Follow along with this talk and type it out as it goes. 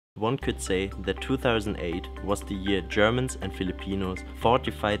One could say that 2008 was the year Germans and Filipinos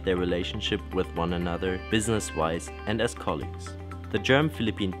fortified their relationship with one another, business-wise and as colleagues. The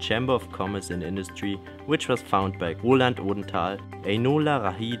German-Philippine Chamber of Commerce and Industry, which was founded by Roland Odenthal, Einola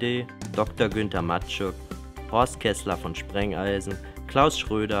Rahide, Dr. Günther Matschuk, Horst Kessler von Sprengeisen, Klaus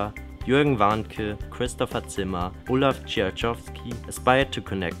Schröder, Jürgen Warnke, Christopher Zimmer, Olaf Tchaikovsky aspired to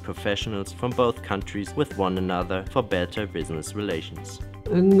connect professionals from both countries with one another for better business relations.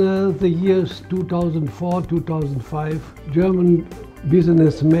 In the years 2004-2005, German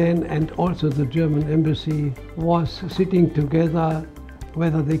businessmen and also the German embassy was sitting together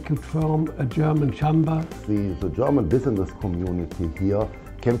whether they could form a German chamber. The German business community here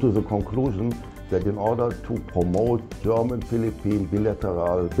came to the conclusion that in order to promote German-Philippine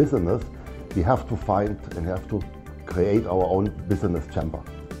bilateral business, we have to find and have to create our own business chamber.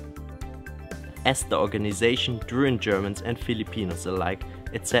 As the organization drew in Germans and Filipinos alike,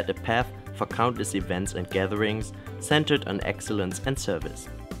 it set a path for countless events and gatherings centered on excellence and service.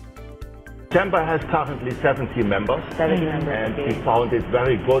 The Chamber has currently 70 members, and we found it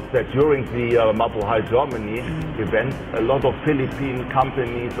very good that during the Mapohai Germany event, a lot of Philippine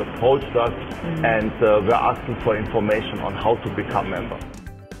companies approached us and were asking for information on how to become members.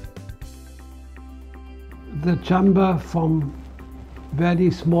 The Chamber from very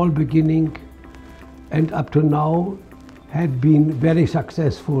small beginning and up to now had been very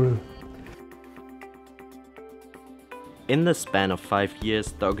successful. In the span of 5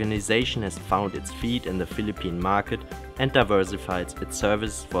 years, the organization has found its feet in the Philippine market and diversified its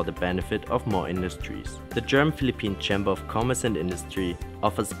services for the benefit of more industries. The German-Philippine Chamber of Commerce and Industry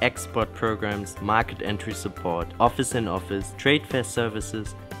offers export programs, market entry support, office-in-office, trade fair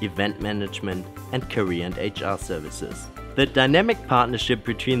services, event management, and career and HR services. The dynamic partnership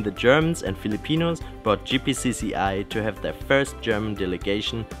between the Germans and Filipinos brought GPCCI to have their first German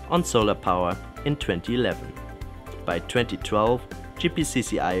delegation on solar power in 2011. By 2012,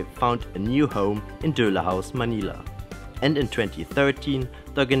 GPCCI found a new home in Döhler House, Manila. And in 2013,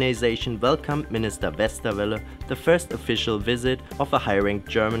 the organization welcomed Minister Westerwelle, the first official visit of a high-ranked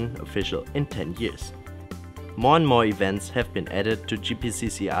German official in 10 years. More and more events have been added to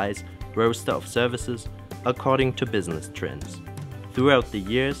GPCCI's roster of services according to business trends. Throughout the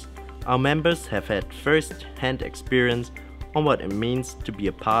years, our members have had first-hand experience on what it means to be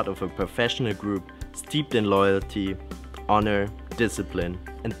a part of a professional group steeped in loyalty, honor, discipline,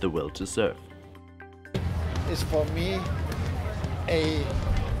 and the will to serve. Is for me a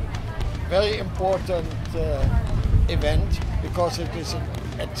very important event because it is an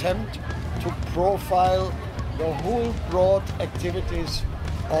attempt to profile the whole broad activities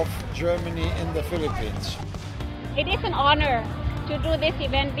of Germany in the Philippines. It is an honor to do this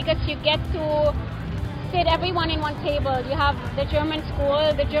event because you get to sit everyone in one table. You have the German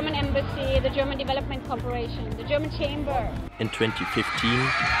school, the German embassy, the German Development Corporation, the German Chamber. In 2015,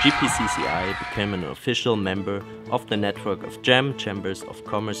 GPCCI became an official member of the network of German Chambers of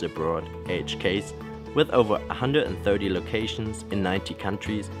Commerce Abroad, AHKs, with over 130 locations in 90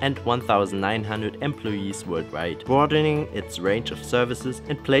 countries and 1,900 employees worldwide, broadening its range of services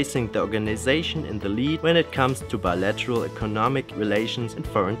and placing the organization in the lead when it comes to bilateral economic relations and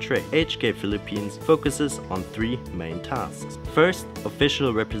foreign trade. AHK Philippines focuses on 3 main tasks. First,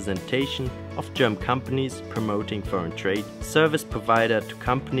 official representation of German companies promoting foreign trade, service provider to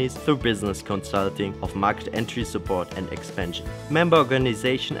companies through business consulting of market entry support and expansion, member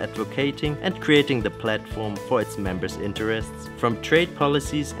organization advocating and creating the platform for its members' interests. From trade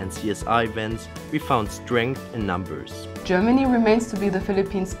policies and CSR events, we found strength in numbers. Germany remains to be the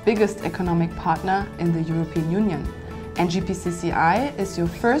Philippines' biggest economic partner in the European Union, and GPCCI is your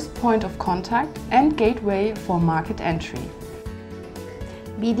first point of contact and gateway for market entry.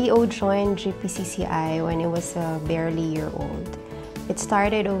 BDO joined GPCCI when it was barely a year old. It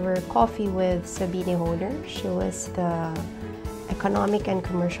started over coffee with Sabine Hohner. She was the Economic and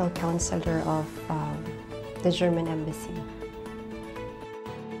Commercial Counselor of the German Embassy.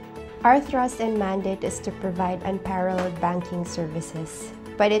 Our thrust and mandate is to provide unparalleled banking services,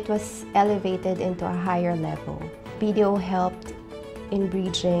 but it was elevated into a higher level. BDO helped in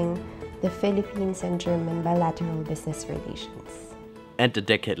bridging the Philippines and German bilateral business relations. And a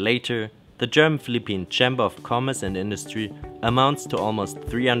decade later, the German-Philippine Chamber of Commerce and Industry amounts to almost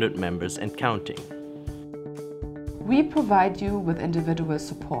 300 members and counting. We provide you with individual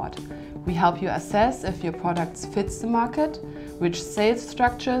support. We help you assess if your products fits the market, which sales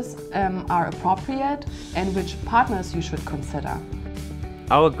structures are appropriate, and which partners you should consider.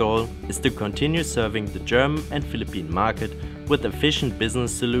 Our goal is to continue serving the German and Philippine market with efficient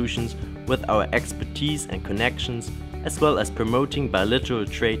business solutions with our expertise and connections as well as promoting bilateral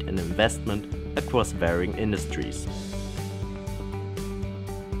trade and investment across varying industries.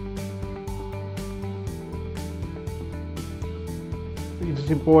 It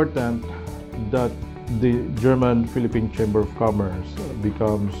is important that the German-Philippine Chamber of Commerce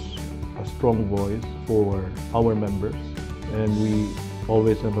becomes a strong voice for our members, and we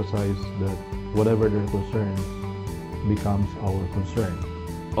always emphasize that whatever their concerns becomes our concern.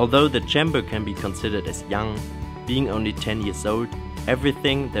 Although the Chamber can be considered as young, being only 10 years old,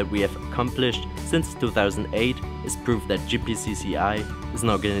 everything that we have accomplished since 2008 is proof that GPCCI is an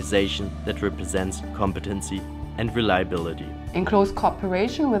organization that represents competency and reliability. In close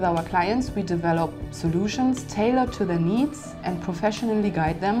cooperation with our clients, we develop solutions tailored to their needs and professionally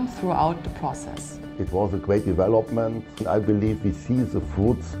guide them throughout the process. It was a great development. I believe we see the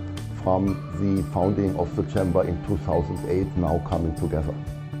fruits from the founding of the Chamber in 2008 now coming together.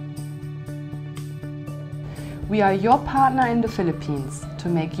 We are your partner in the Philippines to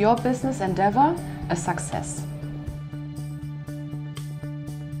make your business endeavor a success.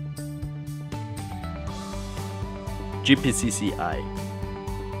 GPCCI.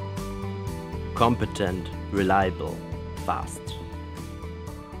 Competent, reliable, fast.